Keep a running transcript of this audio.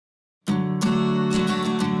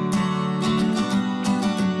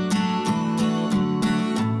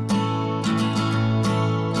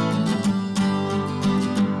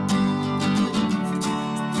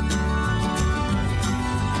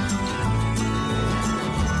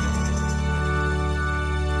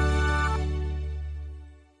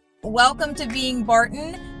welcome to Being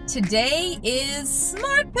Barton. Today is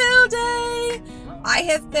Smart Pill Day. I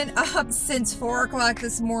have been up since 4 o'clock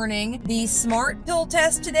this morning. The Smart Pill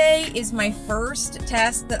test today is my first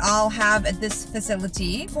test that I'll have at this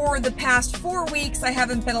facility. For the past 4 weeks, I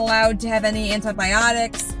haven't been allowed to have any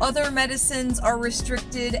antibiotics. Other medicines are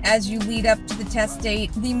restricted as you lead up to the test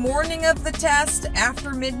date. The morning of the test,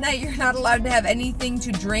 after midnight, you're not allowed to have anything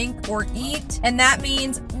to drink or eat, and that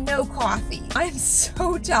means no coffee. I'm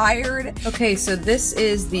so tired. Okay, so this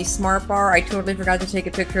is the Smart Bar. I totally forgot to take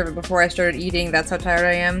a picture of it before I started eating. That's how tired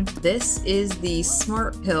I am. This is the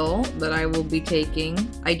Smart Pill that I will be taking.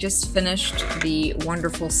 I just finished the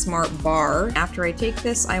wonderful Smart Bar. After I take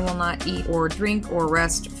this, I will not eat or drink or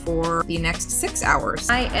rest for the next 6 hours.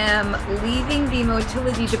 I am leaving the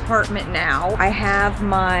motility department now. I have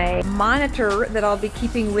my monitor that I'll be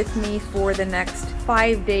keeping with me for the next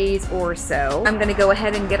 5 days or so. I'm gonna go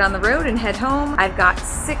ahead and get on the road and head home. I've got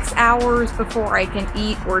 6 hours before I can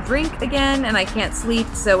eat or drink again, and I can't sleep,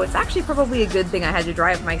 so it's actually probably a good thing I had to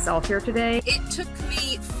drive myself here today. It took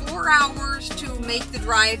me 4 hours to make the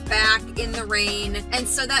drive back in the rain, and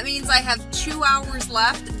so that means I have 2 hours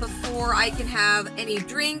left before I can have any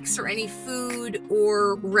drinks or any food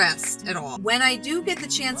or rest at all. When I do get the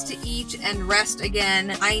chance to eat and rest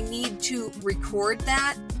again, I need to record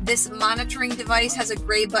that. This monitoring device has a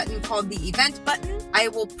gray button called the event button. I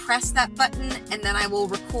will press that button and then I will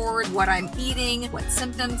record what I'm eating, what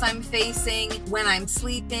symptoms I'm facing, when I'm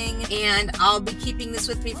sleeping, and I'll be keeping this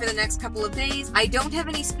with me for the next couple of days. I don't have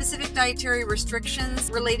any specific dietary restrictions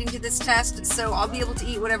relating to this test, so I'll be able to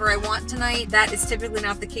eat whatever I want tonight. That is typically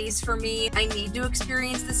not the case for me. I need to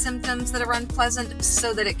experience the symptoms that are unpleasant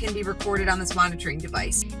so that it can be recorded on this monitoring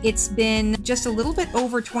device. It's been just a little bit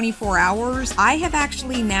over 24 hours. I have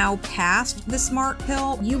actually now passed the Smart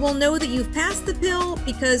Pill. You will know that you've passed the pill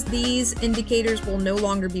because these indicators will no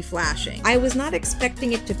longer be flashing. I was not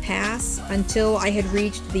expecting it to pass until I had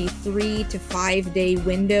reached the 3 to 5 day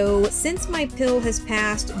window. Since my pill has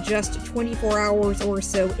passed just 24 hours or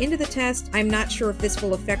so into the test, I'm not sure if this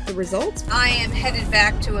will affect the results. I am headed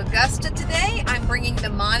back to Augusta today. I'm bringing the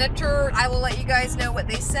monitor. I will let you guys know what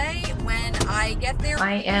they say when I get there.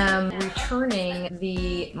 I am returning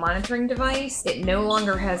the monitoring device. It no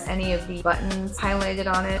longer has any of the buttons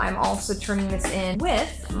highlighted on it. I'm also turning this in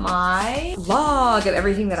with my log of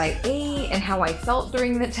everything that I ate and how I felt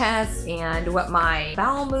during the test and what my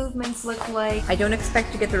bowel movements look like. I don't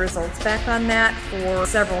expect to get the results back on that for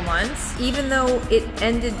several months. Even though it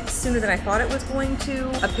ended sooner than I thought it was going to,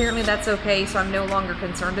 apparently that's okay, so I'm no longer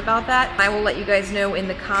concerned about that. I will let you guys know in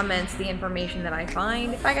the comments the information that I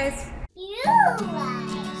find. Bye guys. You.